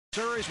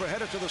Series, we're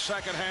headed to the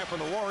second half,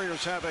 and the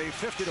Warriors have a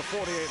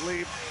 50-48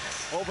 lead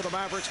over the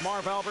Mavericks.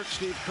 Marv Albert,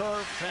 Steve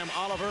Kerr, Pam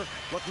Oliver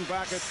looking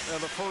back at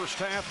the first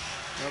half.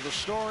 The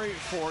story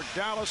for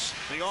Dallas,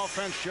 the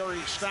offense, Jerry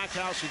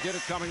Stackhouse, he did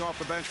it coming off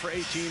the bench for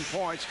 18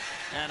 points.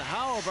 And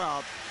how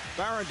about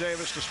Baron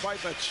Davis,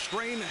 despite that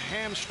strained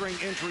hamstring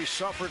injury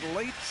suffered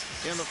late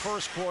in the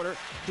first quarter,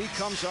 he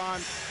comes on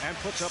and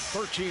puts up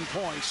 13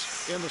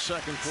 points in the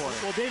second quarter.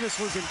 Well, Davis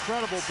was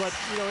incredible, but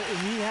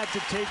he had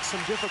to take some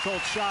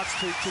difficult shots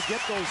to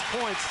get those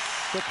points.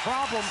 The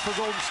problem for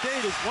Golden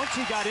State is once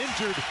he got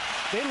injured,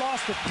 they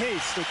lost the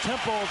pace, the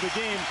tempo of the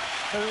game.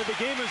 The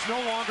game is no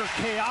longer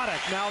chaotic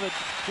now that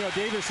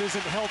Davis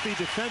isn't healthy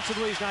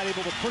defensively. He's not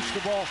able to push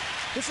the ball.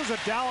 This is a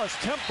Dallas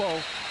tempo,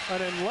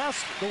 and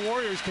unless the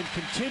Warriors can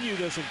continue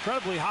this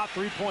incredibly hot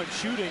three-point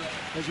shooting,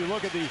 as you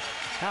look at the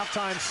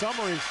halftime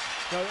summary,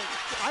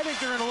 I think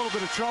they're in a little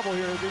bit of trouble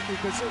here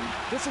because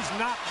this is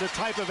not the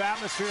type of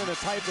atmosphere and the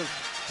type of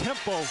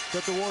tempo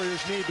that the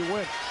Warriors need to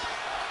win.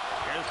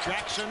 Here's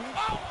Jackson.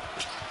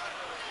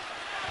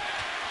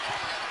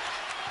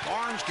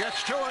 Barnes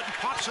gets to it and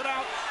pops it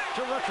out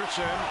to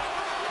Richardson,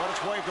 but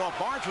it's waved off.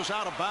 Barnes was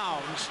out of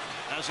bounds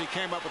as he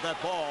came up with that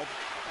ball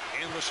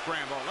in the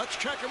scramble. Let's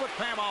check it with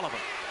Pam Oliver.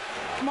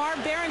 Mark,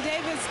 Baron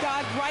Davis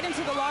got right into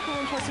the locker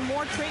room for some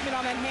more treatment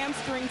on that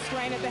hamstring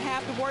strain at the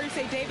half. The Warriors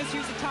say Davis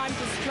used the time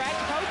to stretch.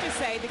 Coaches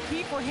say the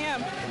key for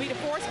him will be to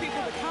force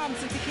people to come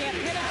since he can't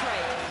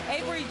penetrate.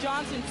 Avery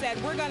Johnson said,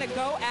 we're going to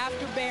go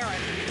after Baron,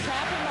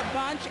 trap him a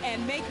bunch,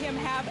 and make him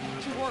have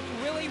to work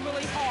really,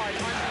 really hard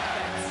on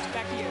defense.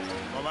 Back to you.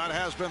 Well, that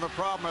has been the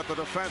problem at the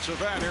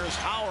defensive end. Here's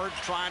Howard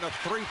trying a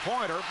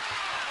three-pointer,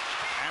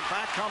 and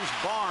back comes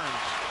Barnes.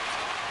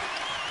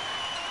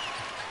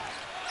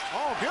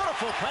 Oh,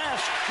 beautiful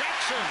pass,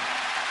 Jackson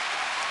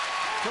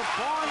to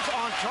Barnes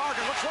on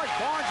target. Looks like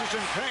Barnes is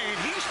in pain.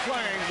 He's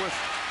playing with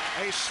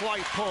a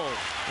slight pull.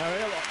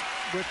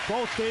 With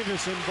both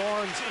Davis and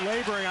Barnes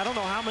laboring, I don't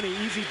know how many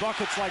easy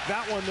buckets like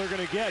that one they're going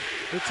to get.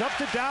 It's up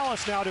to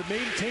Dallas now to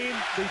maintain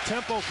the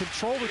tempo,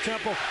 control the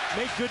tempo,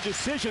 make good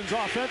decisions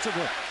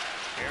offensively.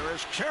 Here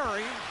is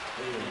Terry.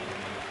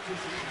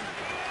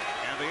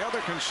 And the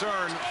other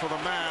concern for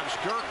the Mavs,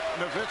 Dirk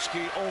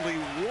Nowitzki,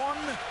 only 1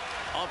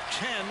 of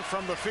 10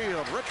 from the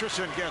field.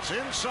 Richardson gets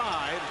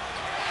inside.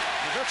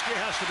 Nowitzki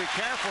has to be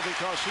careful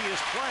because he is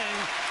playing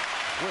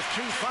with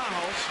 2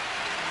 fouls.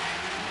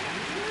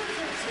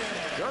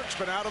 Dirk's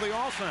been out of the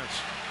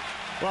offense.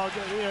 Well,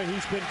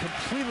 he's been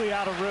completely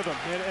out of rhythm.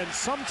 And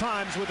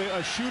sometimes with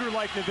a shooter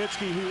like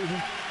Nowitzki,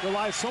 who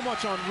relies so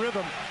much on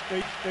rhythm,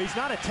 he's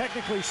not a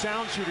technically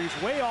sound shooter.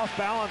 He's way off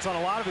balance on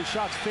a lot of his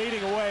shots,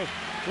 fading away.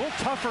 A little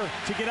tougher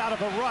to get out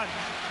of a run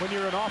when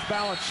you're an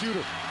off-balance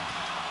shooter.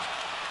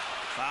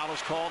 Foul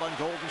is called on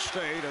Golden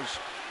State as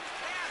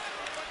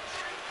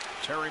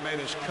Terry made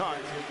his cut.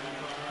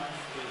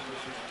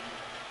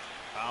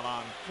 Foul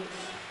on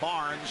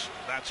Barnes.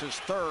 That's his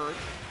 3rd.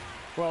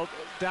 Well,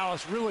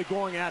 Dallas really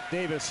going at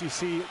Davis. You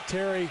see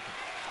Terry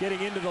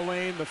getting into the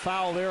lane. The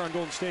foul there on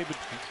Golden State. But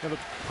in the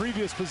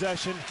previous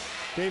possession,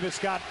 Davis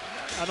got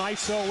an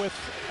ISO'd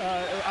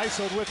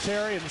with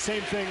Terry, and the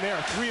same thing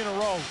there. 3 in a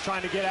row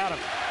trying to get at him.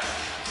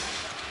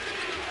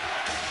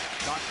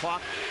 Shot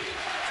clock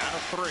out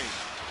of 3.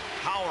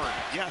 Howard,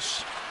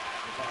 yes.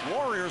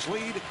 Warriors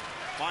lead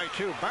by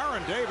 2.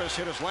 Baron Davis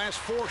hit his last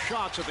 4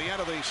 shots at the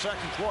end of the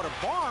second quarter.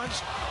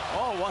 Barnes,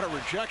 oh, what a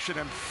rejection.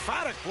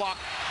 Emphatic block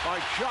by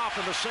Jopp,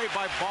 and the save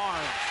by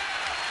Barnes.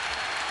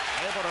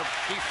 Able to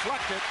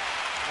deflect it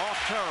off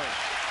Terry.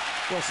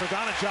 Well,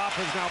 Sagana Jopp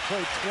has now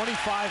played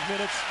 25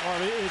 minutes.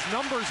 His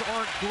numbers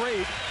aren't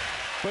great,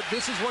 but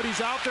this is what he's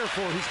out there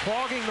for. He's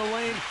clogging the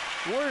lane.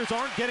 Warriors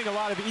aren't getting a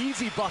lot of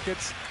easy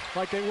buckets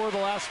like they were the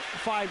last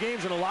 5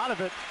 games, and a lot of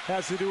it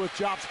has to do with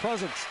Jopp's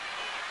presence.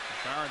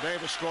 Baron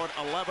Davis scored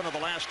 11 of the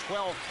last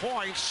 12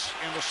 points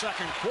in the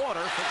second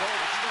quarter for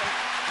Golden State.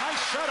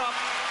 Nice setup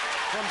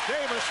from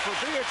Davis for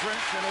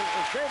Beatrice, and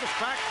as Davis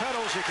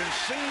backpedals, you can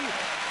see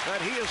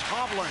that he is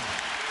hobbling.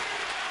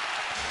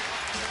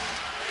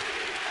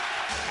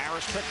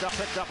 Harris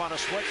picked up on a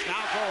switch,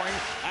 now going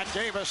at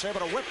Davis,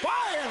 able to whip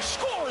by and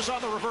scores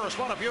on the reverse.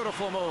 What a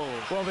beautiful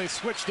move. Well, they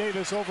switched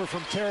Davis over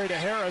from Terry to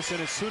Harris,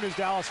 and as soon as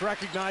Dallas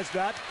recognized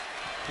that,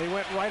 they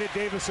went right at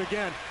Davis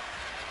again.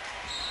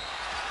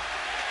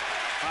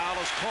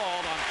 Foul is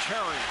called on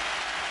Terry.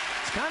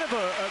 It's kind of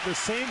the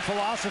same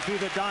philosophy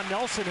that Don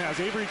Nelson has.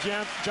 Avery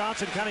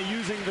Johnson kind of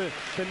using the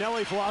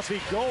Nelly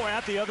philosophy, go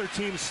at the other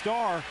team's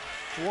star.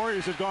 The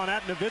Warriors have gone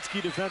at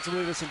Nowitzki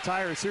defensively this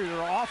entire series,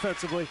 or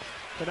offensively,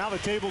 but now the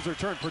tables are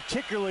turned,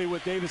 particularly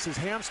with Davis's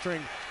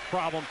hamstring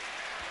problem,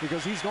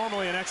 because he's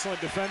normally an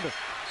excellent defender.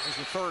 There's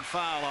the 3rd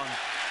foul on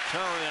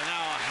Terry, and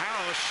now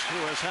Harris,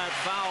 who has had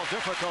foul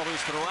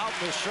difficulties throughout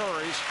this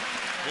series,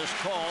 is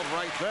called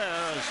right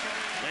there as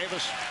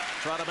Davis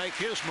try to make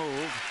his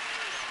move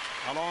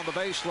along the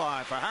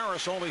baseline. For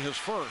Harris, only his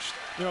 1st.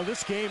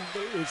 This game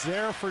is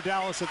there for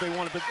Dallas if they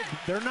want it, but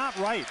they're not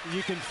right.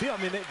 You can feel,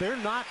 they're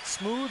not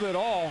smooth at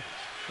all,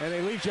 and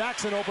they leave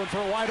Jackson open for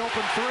a wide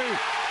open 3.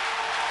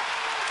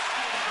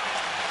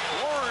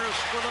 Warriors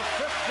Warriors for the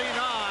 59-54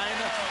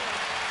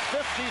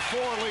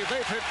 lead.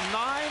 They've hit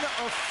 9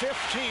 of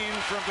 15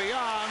 from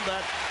beyond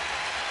that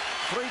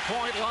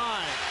three-point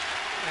line.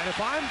 And if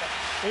I'm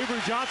Avery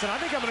Johnson, I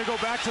think I'm going to go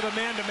back to the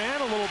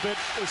man-to-man a little bit,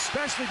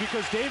 especially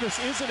because Davis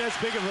isn't as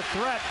big of a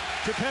threat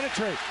to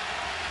penetrate.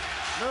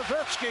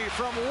 Nowitzki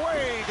from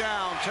way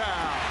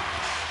downtown.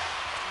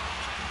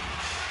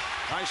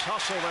 Nice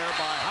hustle there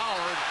by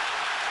Howard,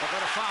 but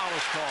then a foul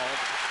is called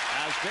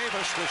as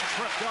Davis was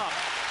tripped up.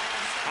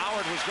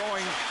 Howard was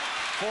going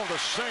for the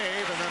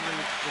save, and then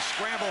the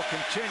scramble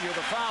continued.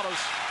 The foul is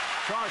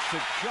charged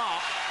to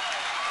Jock.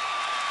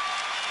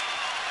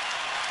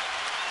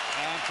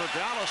 And for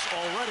Dallas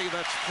already,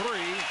 that's 3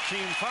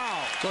 team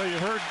fouls. So you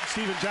heard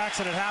Steven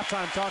Jackson at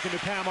halftime talking to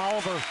Pam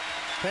Oliver.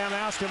 Pam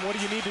asked him, what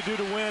do you need to do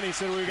to win? He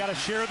said, we got to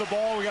share the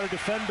ball, we got to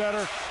defend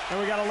better, and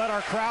we got to let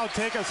our crowd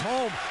take us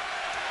home.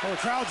 Well, the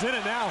crowd's in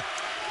it now.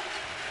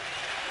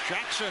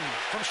 Jackson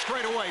from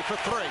straight away for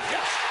 3.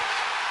 Yes!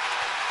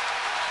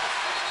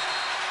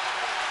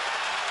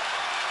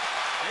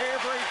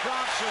 Avery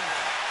Johnson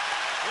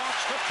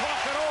wants to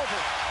talk it over.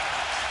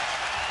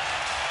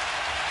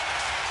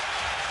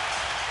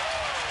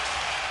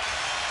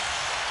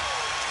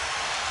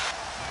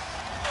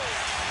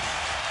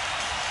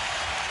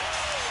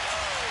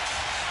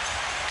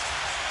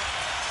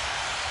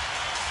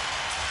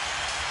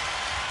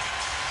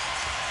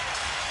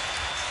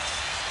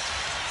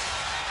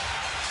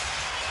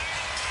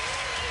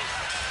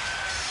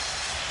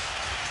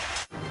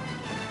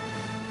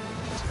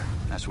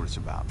 That's what it's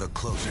about. The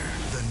Closer.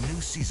 The new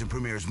season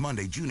premieres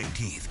Monday, June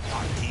 18th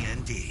on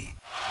TNT.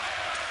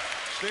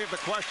 Steve, the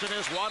question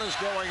is, what is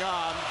going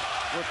on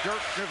with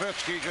Dirk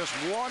Nowitzki? Just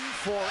 1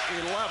 for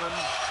 11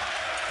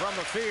 from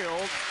the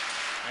field.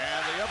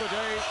 And the other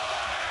day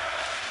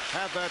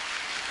had that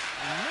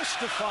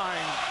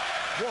mystifying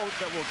quote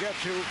that we'll get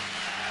to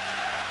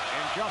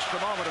in just a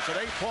moment. It's an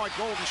 8-point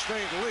Golden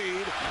State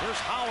lead.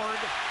 Here's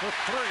Howard for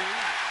 3.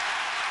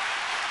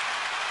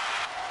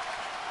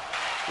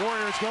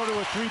 Warriors go to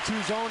a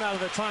 3-2 zone out of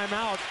the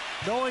timeout,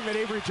 knowing that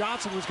Avery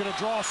Johnson was going to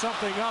draw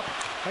something up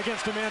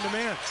against a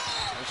man-to-man.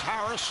 There's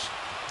Harris,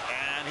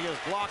 and he is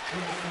blocked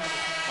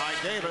by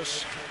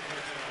Davis.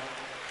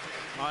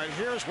 All right,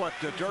 here's what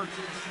Dirk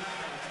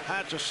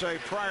had to say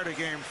prior to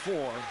Game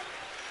 4.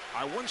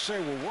 I wouldn't say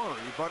we're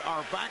worried, but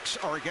our backs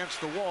are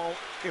against the wall.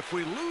 If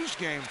we lose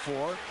Game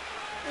 4,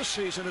 this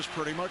season is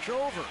pretty much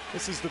over.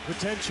 This is the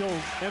potential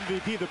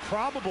MVP, the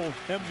probable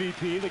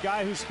MVP, the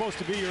guy who's supposed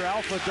to be your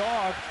alpha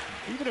dog.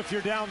 Even if you're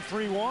down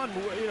 3-1,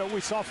 you know,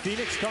 we saw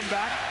Phoenix come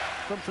back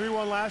from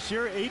 3-1 last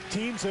year. 8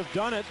 teams have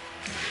done it,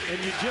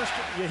 and you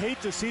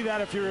hate to see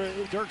that if you're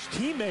Dirk's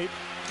teammate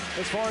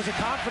as far as a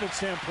confidence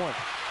standpoint.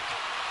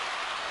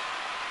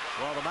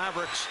 Well, the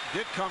Mavericks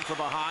did come from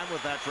behind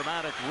with that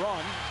dramatic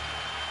run,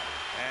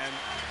 and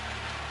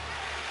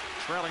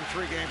trailing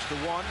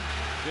 3-1,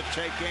 did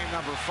take game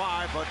number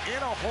 5, but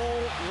in a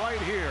hole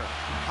right here.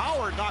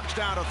 Howard knocks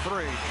down a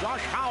 3. Josh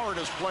Howard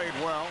has played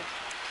well.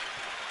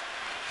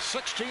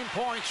 16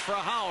 points for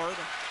Howard.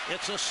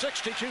 It's a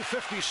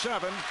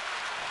 62-57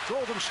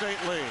 Golden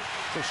State lead.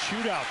 The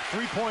shootout,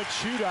 3-point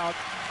shootout.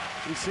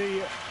 You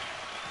see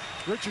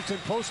Richardson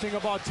posting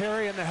about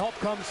Terry, and the help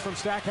comes from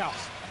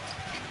Stackhouse.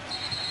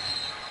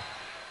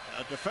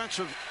 A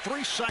defensive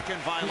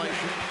 3-second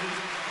violation,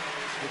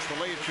 which will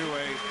lead to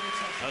a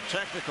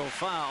technical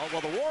foul.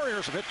 Well, the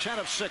Warriors have hit 10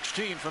 of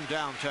 16 from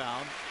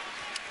downtown.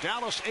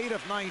 Dallas 8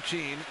 of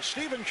 19.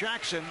 Steven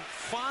Jackson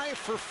 5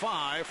 for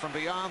 5 from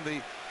beyond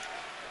the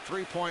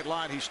three-point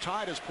line. He's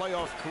tied his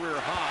playoff career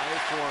high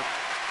for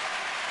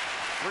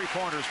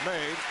three-pointers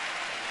made.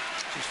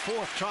 It's his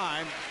 4th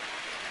time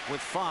with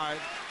 5.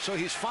 So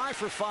he's 5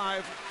 for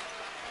 5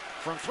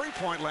 from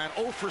three-point land,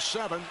 0 for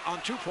 7 on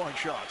 2-point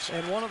shots.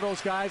 And one of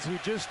those guys who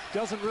just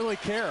doesn't really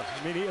care.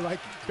 I mean, like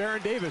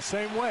Baron Davis,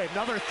 same way.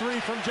 Another 3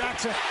 from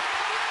Jackson.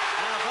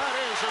 Now that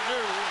is a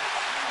new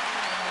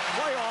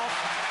playoff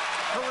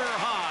career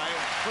high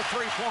for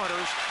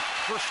three-pointers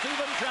for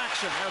Steven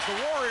Jackson as the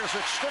Warriors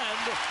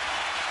extend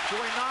to a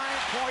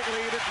 9-point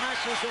lead. It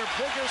matches their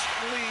biggest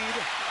lead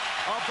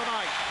of the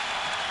night.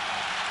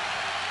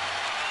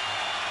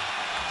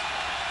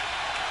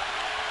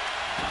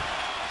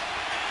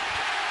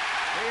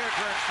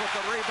 With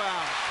the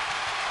rebound.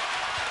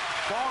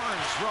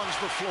 Barnes runs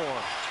the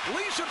floor.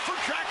 Leaves it for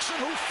Jackson,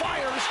 who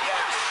fires.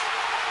 Yes!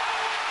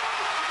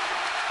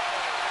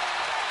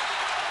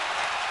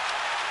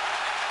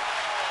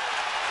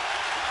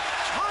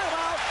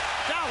 Timeout,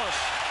 Dallas.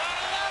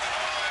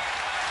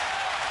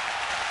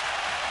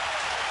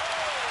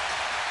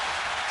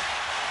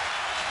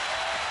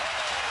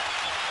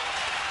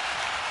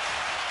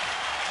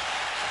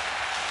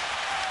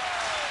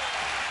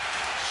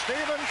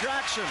 Steven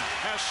Jackson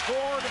has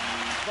scored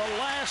the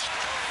last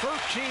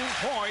 13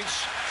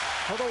 points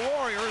for the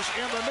Warriors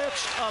in the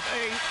midst of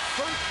a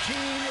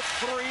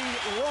 13-3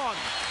 run.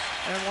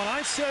 And when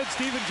I said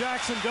Steven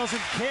Jackson doesn't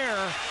care,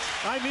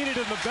 I mean it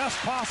in the best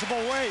possible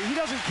way. He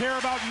doesn't care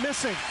about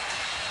missing.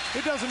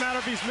 It doesn't matter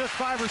if he's missed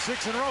 5 or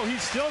 6 in a row.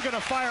 He's still going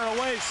to fire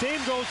away.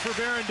 Same goes for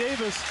Baron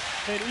Davis.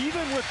 And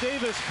even with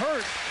Davis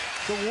hurt,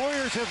 the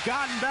Warriors have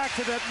gotten back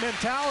to that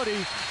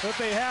mentality that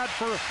they had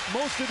for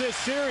most of this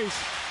series.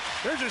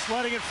 They're just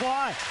letting it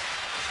fly.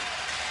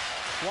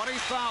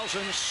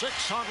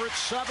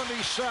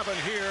 20,677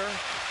 here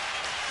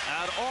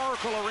at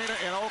Oracle Arena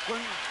in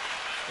Oakland.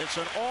 It's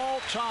an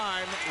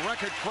all-time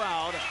record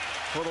crowd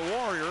for the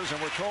Warriors, and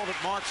we're told it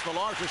marks the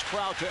largest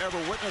crowd to ever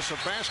witness a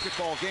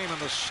basketball game in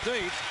the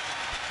state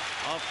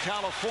of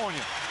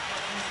California.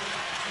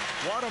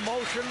 What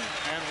emotion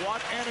and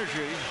what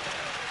energy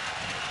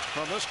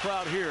from this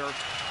crowd here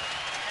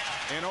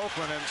in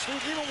Oakland. And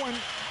Steve, even when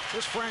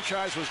this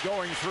franchise was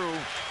going through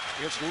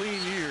its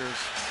lean years,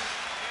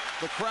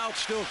 the crowd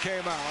still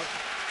came out.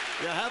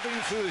 You have the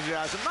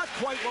enthusiasm. Not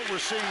quite what we're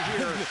seeing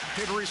here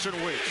in recent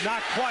weeks.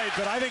 Not quite,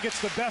 but I think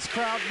it's the best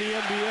crowd in the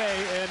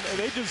NBA, and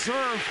they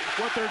deserve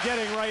what they're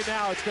getting right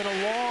now. It's been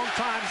a long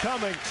time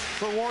coming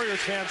for Warriors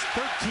fans,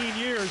 13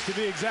 years to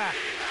be exact.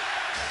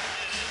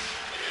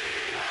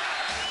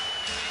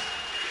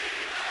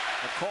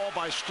 A call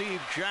by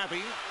Steve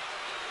Jabby.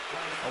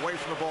 Away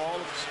from the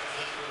ball.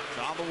 It's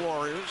on the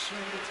Warriors.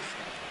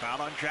 Foul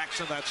on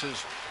Jackson. That's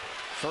his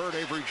third.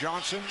 Avery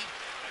Johnson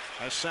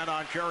has sent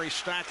on Jerry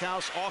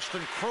Stackhouse.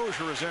 Austin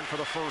Crozier is in for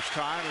the first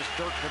time as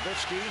Dirk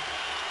Nowitzki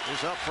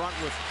is up front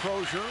with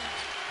Crozier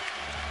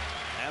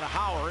and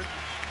Howard.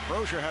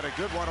 Crozier had a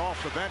good one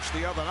off the bench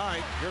the other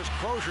night. Here's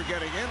Crozier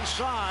getting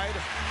inside,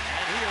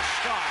 and he is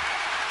stopped.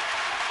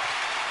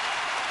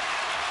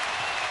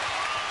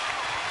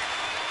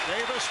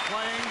 Davis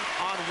playing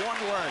on one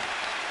leg.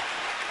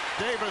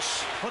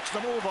 Davis puts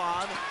the move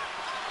on.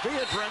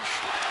 Beatrice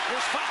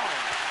is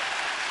fouled.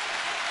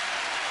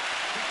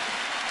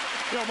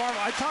 You know, Marv,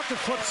 I talked to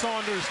Flip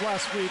Saunders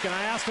last week, and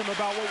I asked him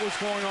about what was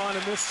going on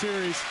in this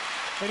series.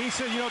 And he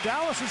said, you know,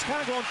 Dallas is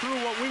kind of going through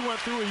what we went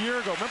through a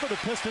year ago. Remember the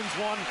Pistons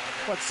won,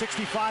 what,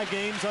 65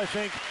 games, I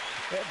think?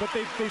 But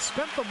they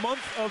spent the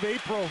month of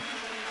April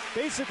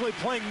basically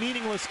playing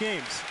meaningless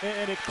games,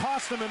 and it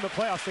cost them in the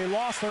playoffs. They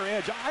lost their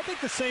edge. I think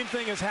the same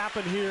thing has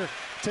happened here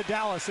to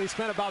Dallas. They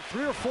spent about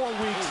 3 or 4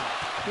 weeks,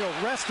 you know,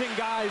 resting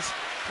guys,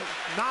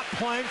 not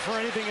playing for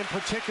anything in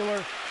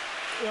particular.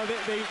 You know,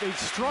 they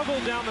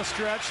struggled down the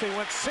stretch. They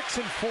went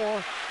 6-4.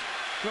 You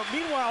know,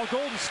 meanwhile,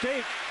 Golden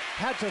State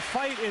had to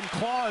fight and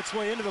claw its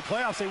way into the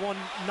playoffs. They won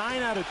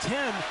 9 out of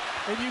 10,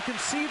 and you can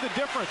see the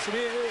difference. I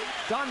mean,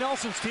 Don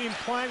Nelson's team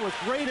playing with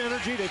great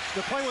energy.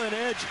 They're playing with an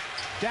edge.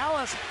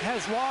 Dallas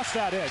has lost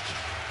that edge,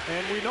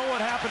 and we know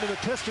what happened to the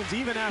Pistons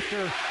even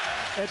after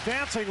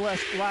advancing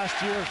last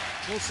year.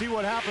 We'll see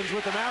what happens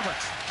with the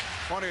Mavericks.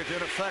 Funny, it did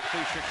affect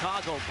the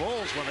Chicago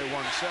Bulls when they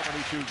won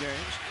 72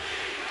 games.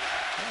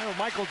 You know,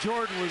 Michael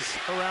Jordan was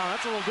around.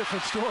 That's a little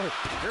different story.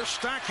 Here's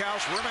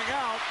Stackhouse rimming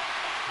out.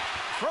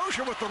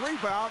 Crozier with the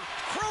rebound.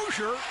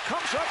 Crozier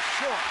comes up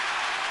short.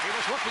 He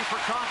was looking for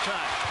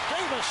contact.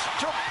 Davis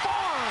to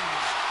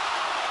Barnes.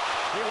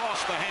 He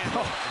lost the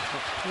handle.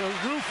 The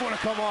roof would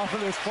have come off in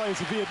this place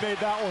if he had made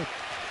that one.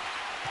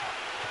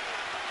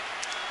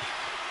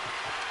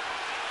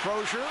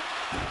 Crozier.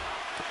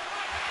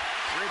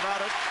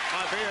 Rebounded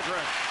by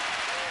Beatrice.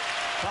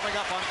 Coming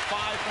up on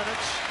 5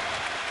 minutes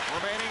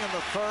remaining in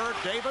the third.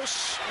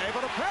 Davis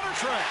able to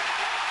penetrate.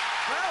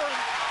 Baron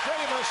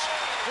Davis,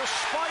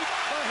 despite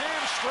the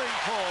hamstring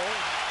pull,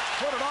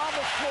 put it on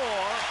the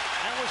floor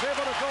and was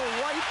able to go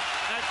right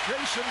at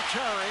Jason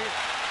Terry.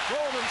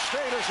 Golden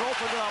State has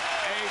opened up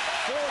a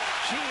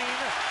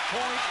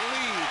 14-point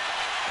lead.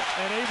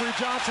 And Avery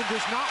Johnson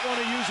does not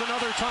want to use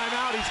another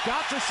timeout. He's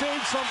got to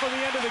save some for the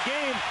end of the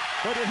game,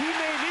 but he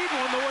may need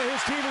one the way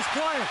his team is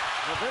playing.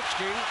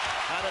 Nowitzki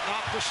had it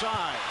knocked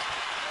aside.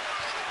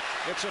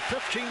 It's a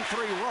 15-3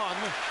 run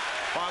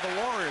by the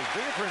Warriors.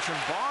 Beatrice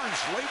and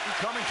Barnes late in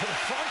coming to the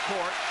front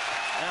court,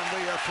 and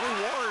the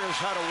 3 Warriors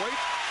had to wait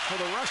for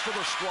the rest of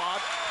the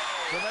squad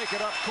to make it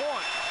up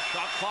court.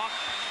 Shot clock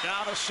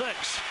down to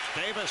 6.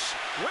 Davis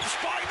whips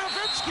by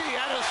Nowitzki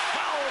and is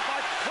fouled by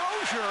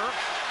Crozier,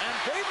 and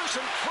Davis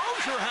and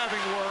Crozier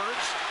having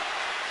words.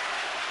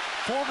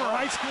 Former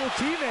high school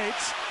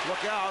teammates.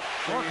 Look out.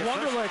 Mark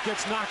Wonderlick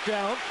gets knocked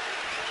down.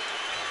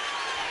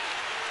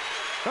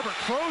 Remember,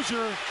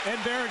 Crozier and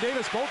Baron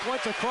Davis both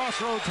went to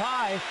Crossroads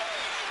High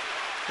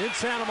in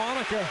Santa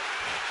Monica.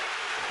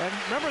 And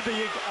remember,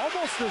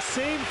 almost the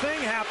same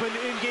thing happened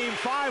in Game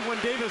 5 when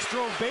Davis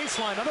drove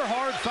baseline. Another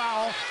hard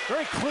foul,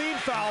 very clean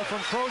foul from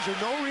Crozier.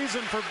 No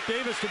reason for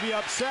Davis to be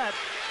upset.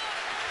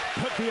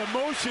 But the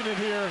emotion in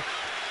here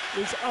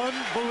is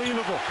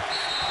unbelievable.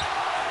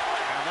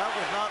 And that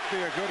would not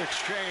be a good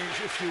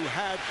exchange if you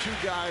had 2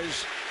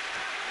 guys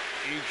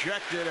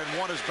ejected, and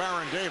one is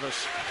Baron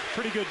Davis.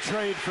 Pretty good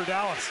trade for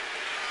Dallas.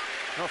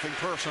 Nothing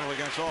personal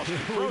against Austin.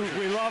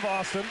 we love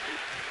Austin.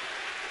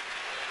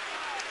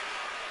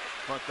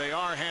 But they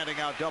are handing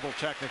out double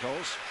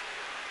technicals.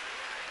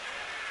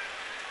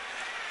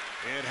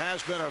 It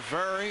has been a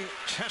very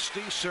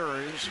testy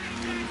series.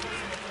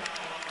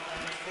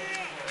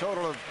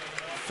 Total of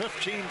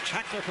 15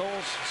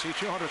 technicals. See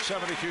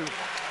 272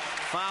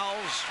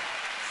 fouls,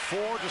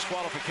 4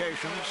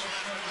 disqualifications,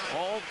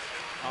 all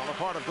on the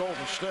part of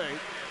Golden State.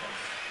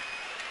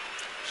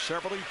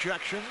 Several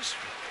ejections.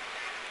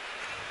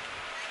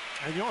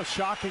 And you know what's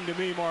shocking to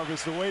me, Marv,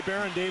 is the way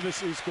Baron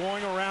Davis is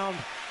going around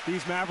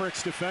these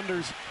Mavericks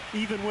defenders,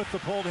 even with the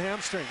pulled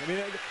hamstring. I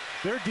mean,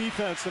 their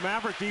defense, the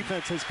Maverick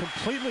defense, has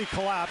completely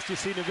collapsed. You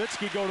see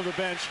Nowitzki go to the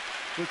bench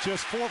with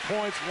just 4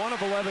 points, 1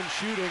 of 11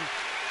 shooting.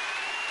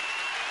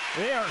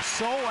 They are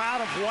so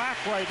out of whack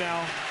right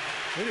now.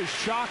 It is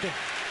shocking.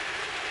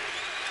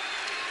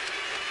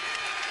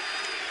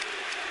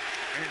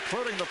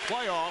 Including the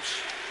playoffs,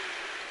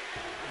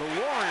 the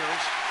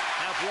Warriors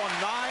have won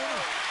 9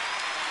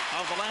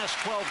 of the last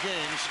 12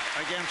 games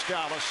against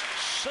Dallas,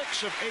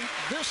 6 of 8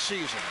 this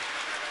season,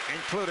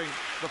 including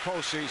the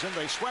postseason.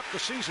 They swept the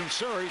season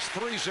series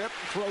 3-zip,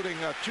 including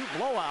 2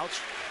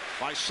 blowouts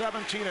by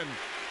 17 and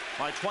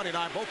by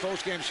 29. Both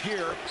those games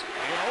here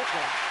in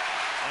Oakland.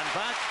 And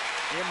back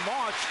in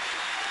March,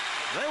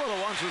 they were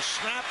the ones who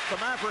snapped the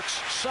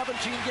Mavericks'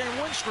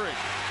 17-game win streak.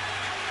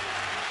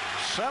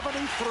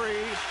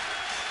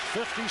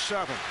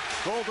 73-57.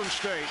 Golden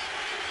State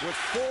with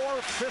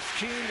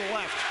 4:15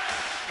 left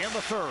in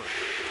the third.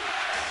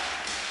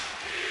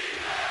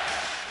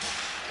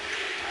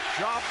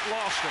 Job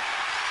lost it.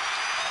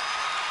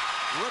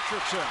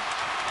 Richardson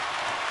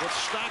with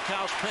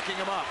Stackhouse picking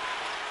him up.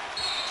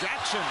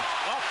 Jackson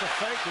off the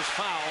fake is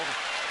fouled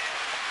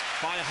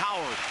by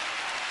Howard.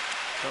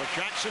 So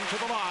Jackson to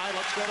the line.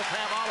 Let's go to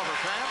Pam Oliver.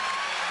 Pam?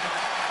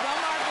 Well,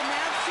 Mark, the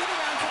Mavs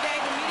shoot-around today.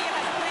 The media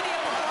has plenty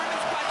of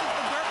performance questions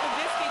for Dirk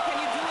Nowitzki.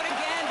 Can you do it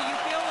again? Do you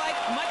feel like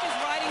much is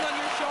riding on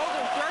your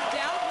shoulders? Dirk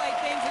downplayed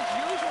things as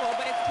usual,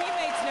 but his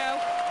teammates know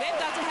they've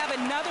got to have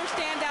another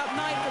standout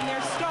night from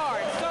their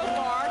stars. So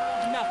far,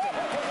 nothing.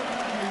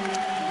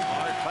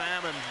 All right,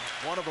 Pam, and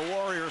one of the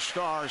Warriors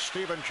stars,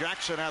 Stephen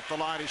Jackson, at the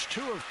line. He's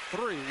 2 of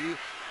 3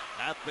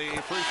 at the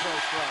free throw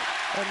strike.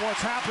 And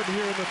what's happened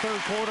here in the third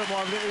quarter,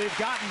 Marv, they've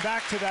gotten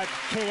back to that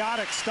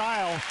chaotic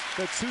style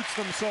that suits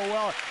them so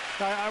well.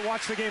 I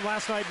watched the game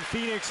last night in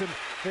Phoenix, and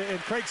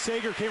Craig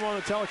Sager came on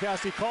the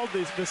telecast. He called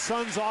the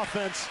Suns'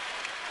 offense,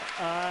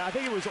 I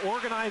think it was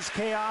organized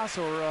chaos,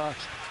 or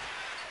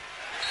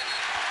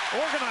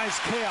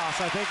organized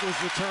chaos, I think was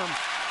the term.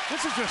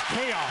 This is just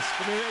chaos.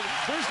 I mean,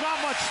 there's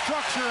not much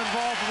structure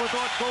involved with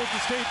what Golden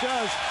State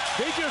does.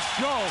 They just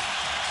go.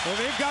 And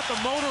they've got the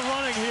motor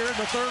running here in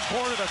the third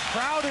quarter. The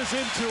crowd is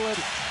into it.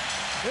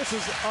 This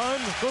is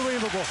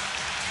unbelievable.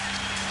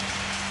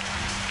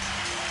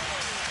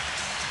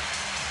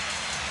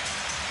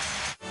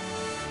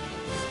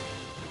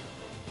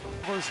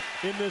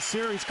 In this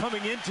series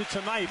coming into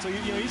tonight. So, you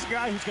know, he's a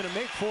guy who's going to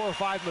make 4 or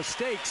 5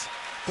 mistakes,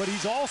 but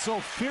he's also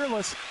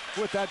fearless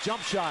with that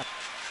jump shot.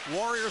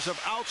 Warriors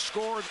have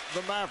outscored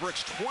the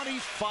Mavericks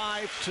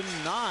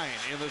 25-9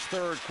 in this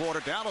third quarter.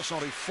 Dallas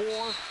only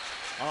 4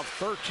 of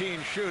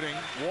 13 shooting.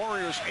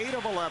 Warriors 8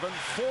 of 11,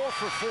 4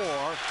 for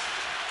 4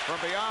 from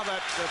beyond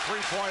that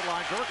three-point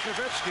line. Dirk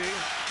Nowitzki,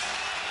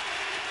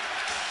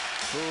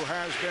 who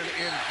has been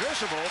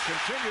invisible,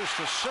 continues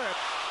to sit.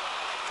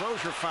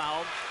 Crozier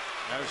fouled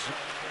as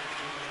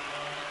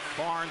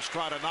Barnes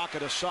tried to knock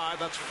it aside.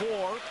 That's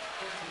 4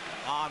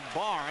 on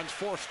Barnes.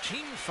 4th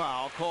team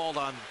foul called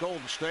on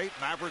Golden State.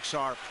 Mavericks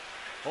are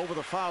over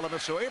the foul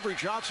limit. So Avery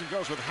Johnson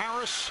goes with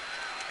Harris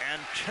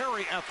and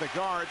Terry at the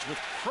guards, with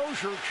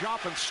Crozier,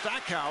 Jop, and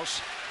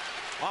Stackhouse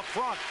up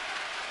front.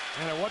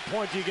 And at what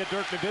point do you get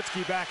Dirk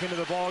Nowitzki back into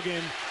the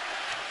ballgame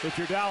if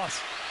you're Dallas?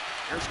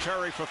 Here's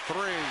Terry for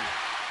 3.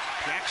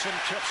 Jackson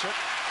tips it.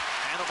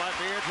 Handled by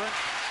Biedrink.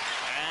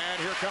 And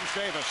here comes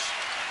Davis.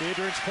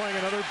 Biedrink's playing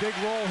another big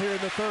role here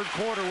in the third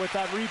quarter with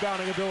that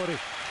rebounding ability.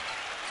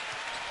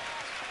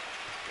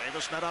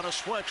 Davis met on a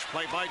switch.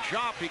 Played by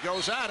Jop. He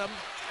goes at him.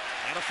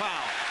 And a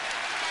foul.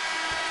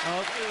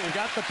 We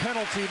got the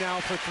penalty now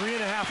for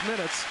 3.5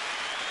 minutes,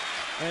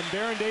 and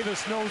Baron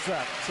Davis knows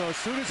that. So as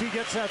soon as he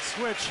gets that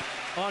switch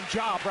on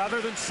Job, rather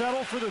than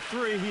settle for the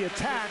 3, he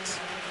attacks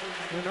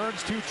and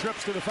earns 2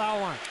 trips to the foul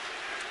line.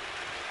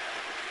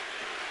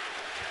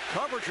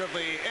 Coverage of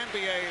the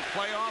NBA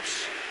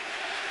playoffs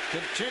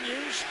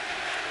continues.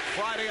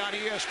 Friday on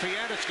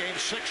ESPN, it's Game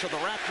 6 of the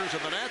Raptors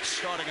and the Nets,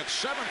 starting at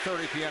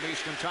 7:30 p.m.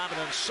 Eastern Time. And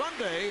then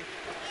Sunday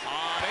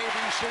on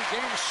ABC,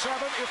 Game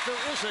 7, if there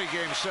is a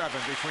Game 7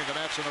 between the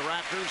Nets and the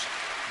Raptors.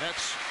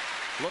 Nets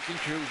looking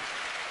to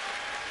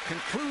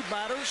conclude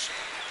matters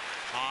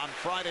on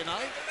Friday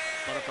night.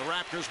 But if the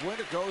Raptors win,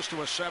 it goes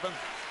to a 7th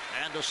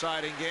and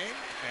deciding game.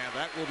 And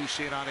that will be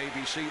seen on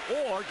ABC.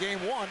 Or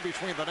Game 1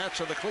 between the Nets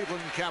and the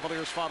Cleveland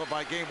Cavaliers, followed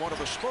by Game 1 of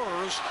the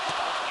Spurs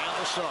and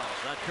the Suns.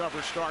 That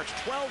coverage starts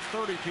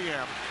 12:30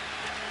 p.m.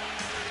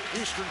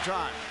 Eastern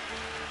Time.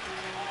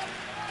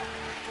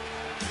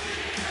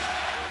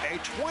 A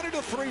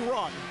 20-3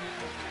 run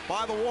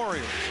by the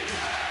Warriors.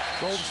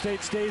 Golden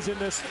State stays in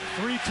this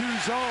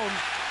 3-2 zone.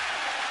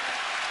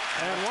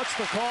 And what's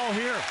the call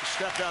here?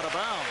 Stepped out of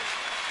bounds.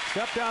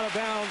 Stepped out of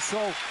bounds,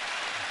 so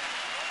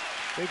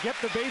they get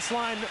the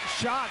baseline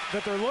shot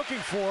that they're looking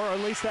for, or at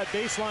least that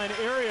baseline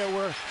area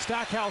where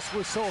Stackhouse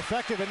was so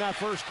effective in that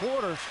first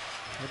quarter.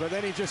 But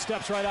then he just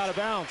steps right out of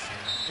bounds.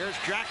 Here's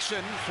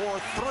Jackson for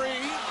 3,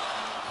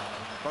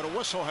 but a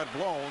whistle had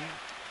blown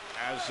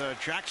as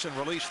Jackson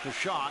released the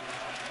shot.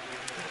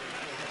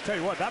 Tell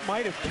you what, that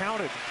might have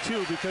counted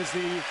too, because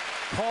the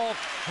call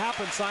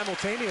happened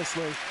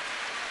simultaneously.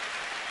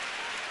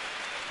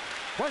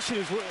 Question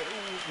is,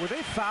 were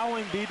they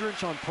fouling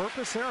Biedrins on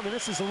purpose there? I mean,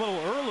 this is a little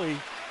early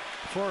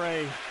for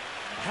a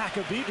hack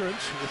of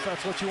Biedrins, if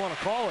that's what you want to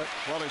call it.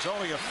 Well, he's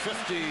only a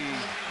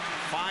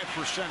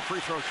 55%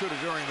 free throw shooter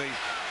during the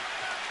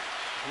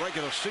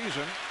regular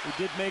season. He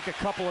did make a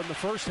couple in the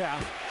first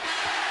half.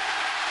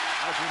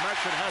 As we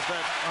mentioned, has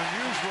that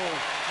unusual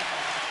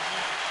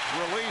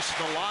release,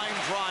 the line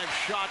drive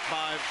shot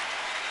by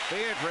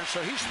Biedrins, so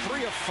he's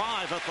 3 of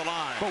 5 at the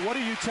line. But what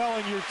are you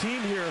telling your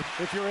team here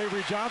if you're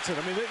Avery Johnson?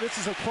 I mean, this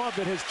is a club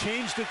that has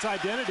changed its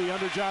identity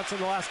under Johnson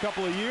the last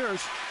couple of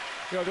years.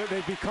 You know,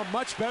 they've become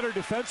much better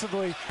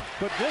defensively,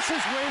 but this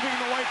is waving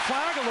the white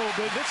flag a little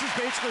bit. This is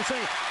basically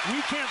saying,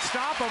 we can't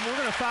stop them, we're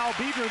going to foul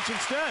Biedrins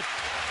instead.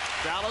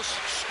 Dallas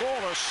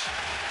scoreless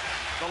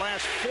the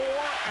last 4.5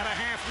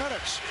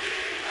 minutes.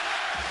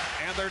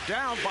 And they're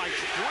down by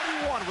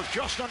 21 with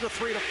just under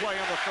 3 to play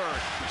in the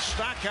third.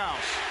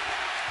 Stackhouse.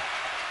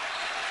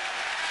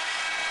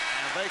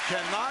 And they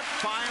cannot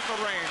find the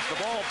range. The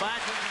ball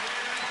back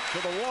to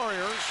the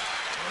Warriors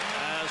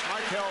as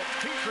Michael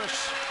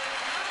Petras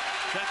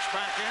checks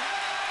back in.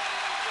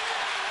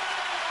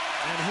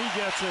 And he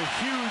gets a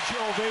huge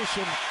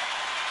ovation.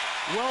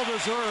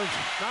 Well-deserved.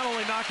 Not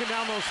only knocking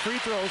down those free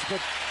throws,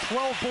 but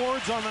 12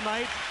 boards on the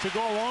night to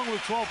go along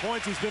with 12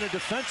 points. He's been a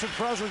defensive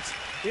presence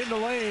in the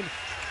lane.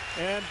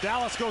 And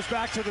Dallas goes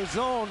back to the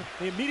zone.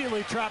 They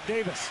immediately trap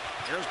Davis.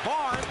 Here's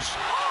Barnes.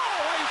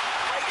 Oh, a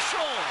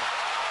facial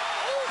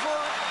over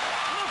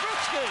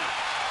Nowitzki.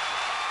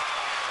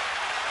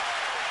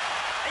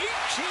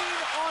 18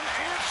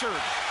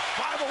 unanswered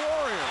by the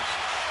Warriors.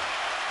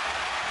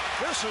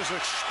 This is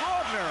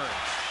extraordinary.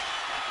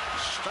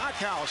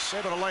 Stackhouse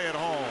able to lay it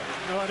home.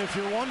 You know, and if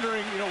you're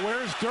wondering, you know,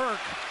 where's Dirk?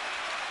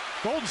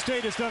 Golden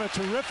State has done a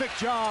terrific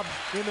job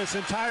in this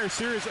entire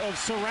series of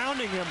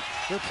surrounding him.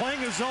 They're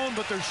playing a zone,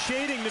 but they're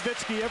shading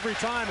Nowitzki every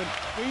time, and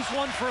he's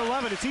 1 for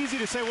 11. It's easy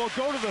to say, well,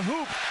 go to the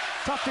hoop.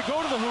 Tough to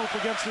go to the hoop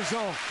against the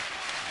zone.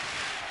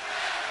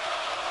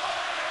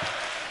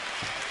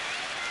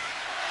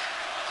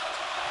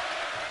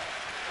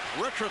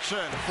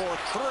 Richardson for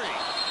 3.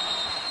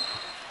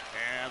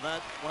 And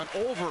that went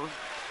over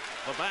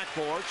the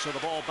backboard, so the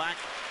ball back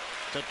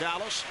to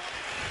Dallas.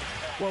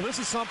 Well, this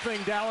is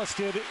something Dallas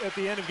did at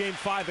the end of Game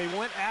 5. They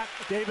went at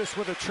Davis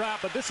with a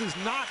trap, but this is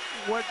not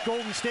what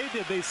Golden State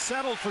did. They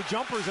settled for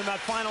jumpers in that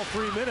final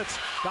 3 minutes.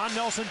 Don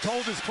Nelson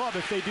told his club,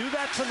 if they do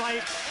that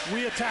tonight,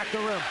 we attack the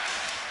rim.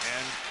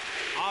 And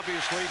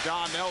obviously,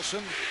 Don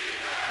Nelson,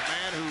 the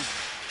man who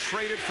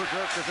traded for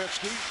Dirk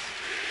Nowitzki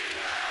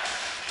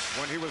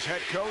when he was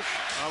head coach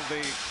of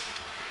the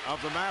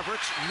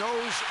Mavericks,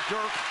 knows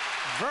Dirk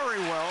very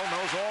well,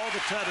 knows all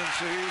the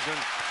tendencies, and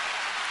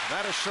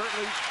that has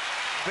certainly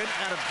been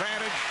an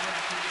advantage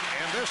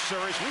in this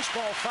series. Loose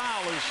ball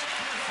foul is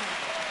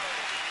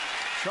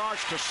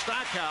charged to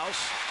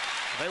Stackhouse.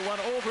 They went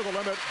over the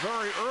limit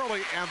very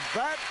early, and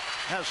that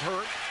has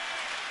hurt.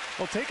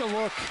 Well, take a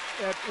look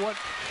at what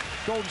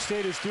Golden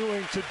State is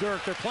doing to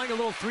Dirk. They're playing a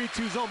little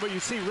 3-2 zone, but you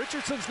see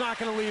Richardson's not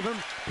going to leave him.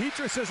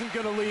 Petras isn't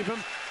going to leave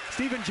him.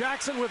 Steven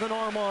Jackson with an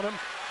arm on him.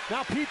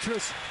 Now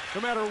Petras,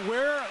 no matter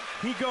where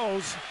he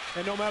goes,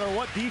 and no matter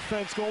what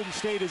defense Golden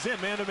State is in,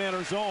 man-to-man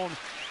or zone,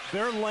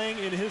 they're laying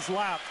in his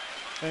lap,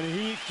 and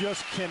he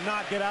just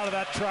cannot get out of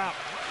that trap.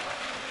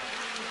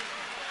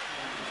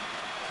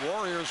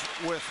 Warriors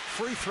with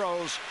free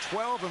throws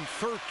 12 and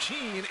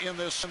 13 in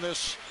this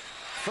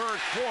third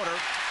quarter.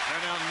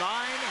 They're now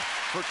 9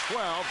 for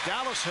 12.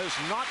 Dallas has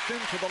not been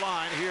to the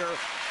line here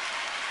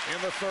in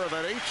the third.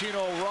 That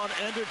 18-0 run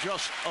ended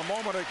just a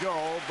moment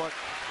ago, but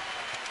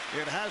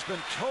it has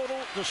been total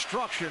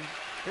destruction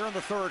here in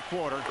the third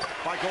quarter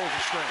by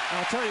Golden State.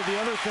 I'll tell you,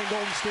 the other thing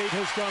Golden State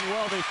has done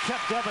well, they've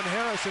kept Devin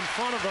Harris in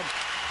front of them.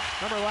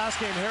 Remember last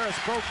game, Harris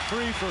broke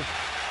 3 for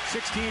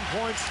 16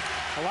 points.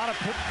 A lot of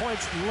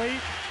points late,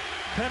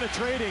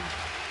 penetrating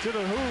to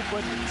the hoop,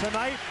 but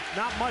tonight,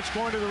 not much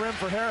going to the rim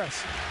for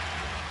Harris.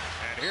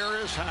 And here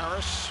is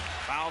Harris,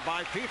 fouled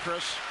by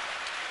Petras.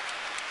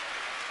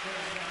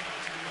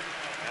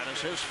 That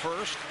is his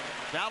first.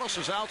 Dallas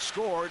has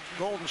outscored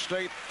Golden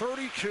State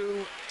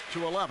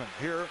 32-11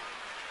 here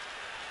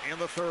in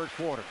the third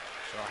quarter.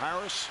 So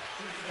Harris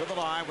to the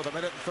line with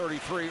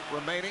 1:33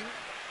 remaining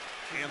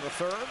in the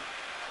third.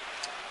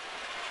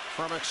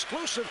 From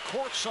exclusive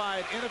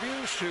courtside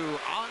interviews to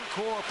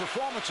encore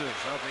performances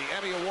of the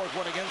Emmy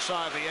Award-winning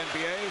Inside the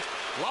NBA,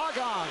 log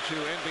on to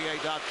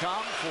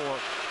NBA.com for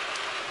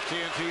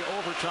TNT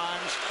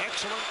Overtime's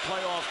excellent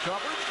playoff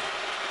coverage.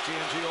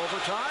 TNT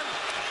Overtime,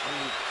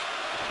 the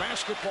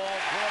basketball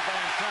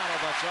broadband channel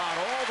that's on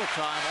all the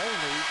time,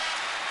 only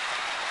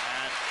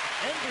at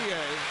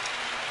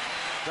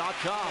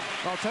NBA.com.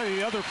 I'll tell you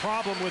the other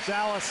problem with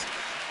Dallas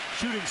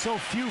shooting so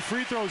few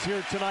free throws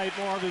here tonight,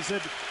 Marv, is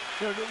that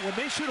when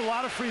they shoot a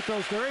lot of free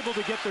throws, they're able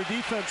to get their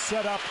defense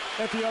set up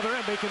at the other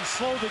end. They can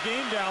slow the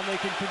game down. They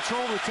can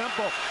control the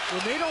tempo.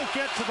 When they don't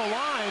get to the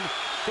line,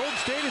 Golden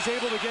State is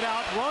able to get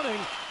out running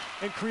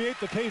and create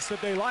the pace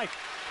that they like.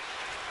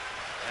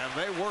 And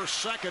they were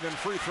second in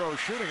free throw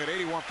shooting at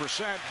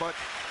 81%, but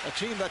a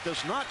team that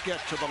does not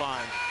get to the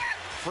line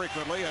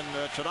frequently. And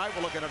tonight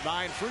we're looking at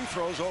 9 free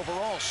throws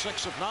overall,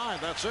 6 of 9.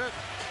 That's it.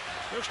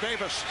 Here's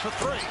Davis for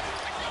 3.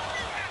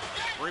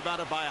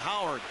 Rebounded by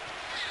Howard.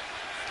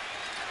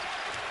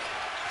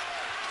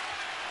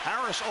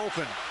 Harris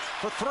open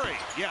for 3.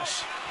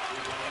 Yes.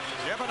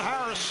 Devin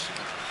Harris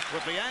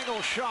with the angle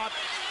shot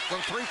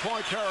from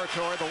three-point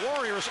territory. The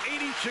Warriors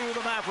 82, the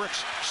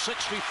Mavericks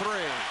 63.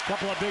 A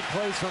couple of big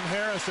plays from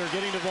Harris. They're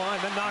getting to the line,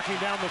 then knocking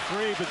down the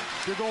 3. But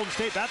your Golden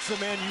State, that's the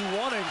man you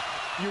want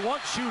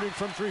shooting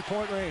from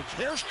three-point range.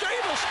 Here's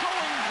Davis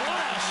going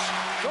glass,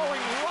 going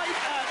right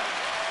at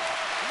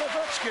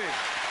Nowitzki.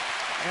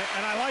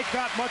 And I like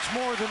that much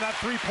more than that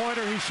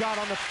three-pointer he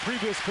shot on the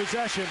previous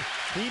possession.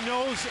 He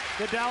knows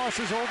that Dallas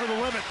is over the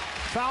limit.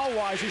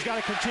 Foul-wise, he's got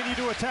to continue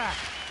to attack.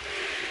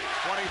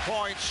 20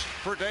 points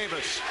for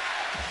Davis.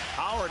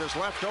 Howard is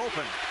left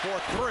open for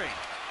 3.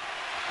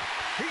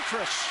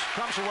 Petrus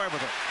comes away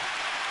with it.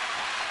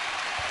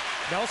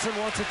 Nelson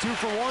wants a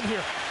 2-for-1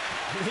 here.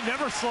 He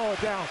never slow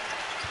it down.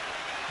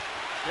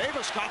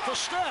 Davis got the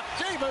step.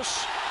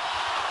 Davis.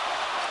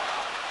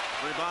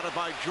 Rebounded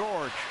by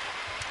George.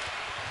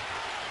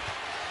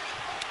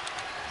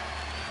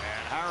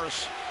 And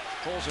Harris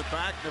pulls it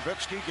back.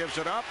 Nowitzki gives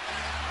it up.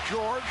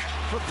 George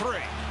for 3.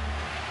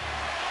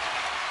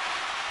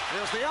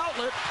 Here's the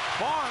outlet.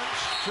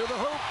 Barnes to the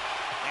hoop.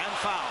 And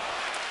foul.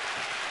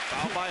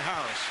 Foul by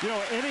Harris. You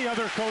know, any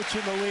other coach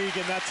in the league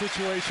in that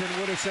situation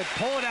would have said,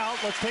 pull it out,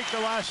 let's take the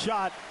last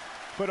shot.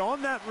 But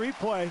on that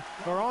replay,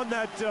 or on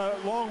that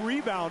long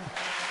rebound,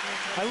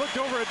 I looked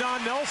over at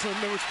Don Nelson.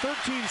 There was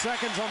 13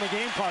 seconds on the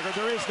game clock, or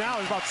there is now.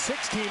 There's about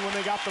 16 when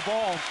they got the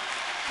ball.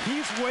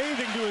 He's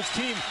waving to his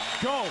team,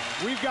 go,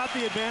 we've got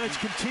the advantage,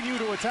 continue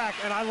to attack.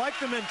 And I like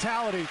the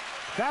mentality.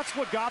 That's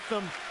what got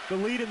them the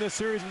lead in this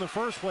series in the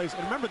first place.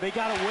 And remember, they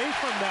got away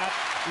from that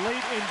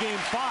late in Game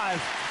 5,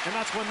 and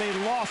that's when they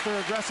lost their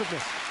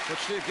aggressiveness. But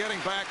Steve, getting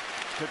back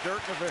to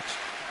Dirk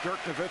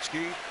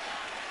Nowitzki,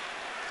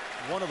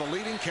 one of the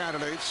leading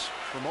candidates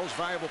for most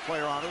valuable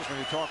player honors when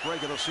you talk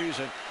regular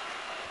season.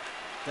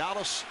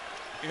 Dallas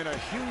in a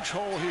huge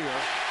hole here.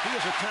 He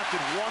has attempted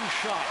 1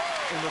 shot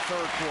in the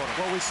third quarter.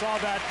 Well, we saw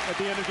that at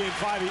the end of Game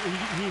 5.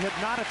 He had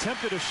not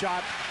attempted a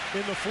shot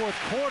in the fourth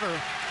quarter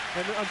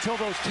and until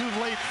those 2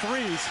 late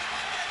threes.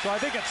 So I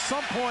think at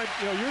some point,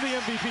 you know, you're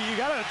the MVP. You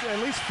got to at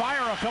least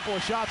fire a couple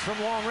of shots from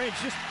long range.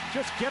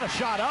 Just get a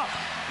shot up.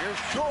 Here's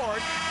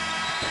George.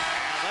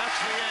 And that's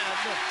the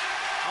end of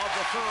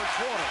the third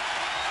quarter.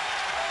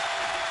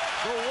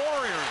 The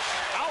Warriors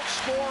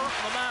outscore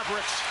the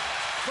Mavericks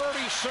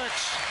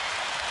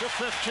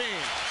 36-15.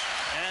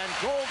 And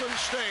Golden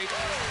State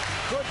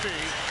could be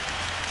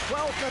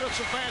 12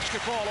 minutes of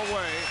basketball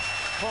away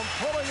from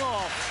pulling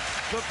off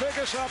the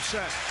biggest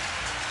upset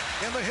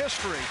in the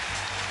history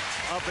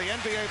of the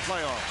NBA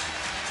playoffs.